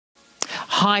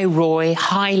Hi Roy,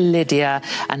 hi Lydia,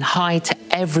 and hi to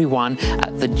everyone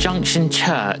at the Junction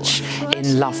Church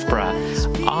in Loughborough.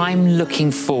 I'm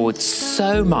looking forward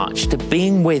so much to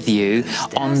being with you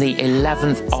on the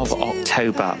 11th of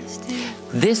October.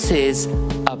 This is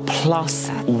a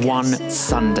 +1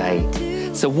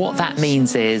 Sunday. So what that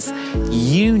means is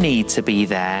you need to be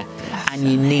there and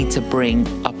you need to bring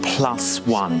a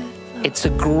 +1. It's a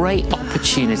great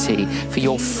opportunity for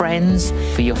your friends,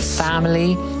 for your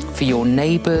family, for your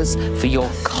neighbours, for your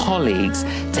colleagues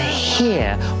to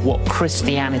hear what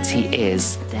Christianity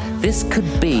is. This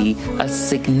could be a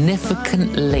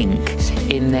significant link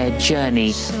in their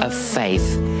journey of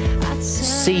faith.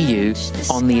 See you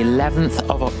on the 11th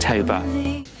of October.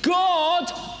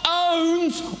 God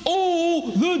owns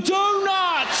all the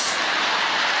donuts!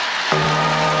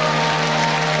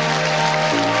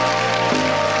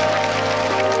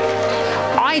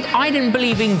 I didn't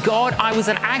believe in God. I was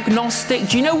an agnostic.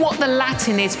 Do you know what the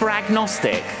Latin is for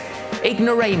agnostic?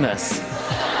 Ignoramus.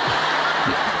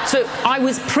 So I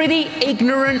was pretty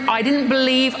ignorant. I didn't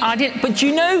believe. But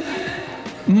you know,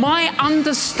 my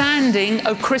understanding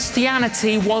of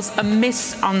Christianity was a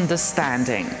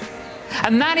misunderstanding.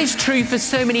 And that is true for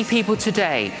so many people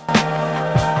today.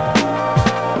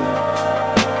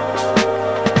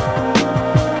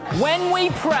 When we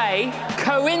pray,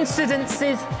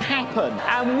 coincidences happen.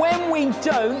 And when we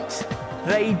don't,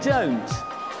 they don't.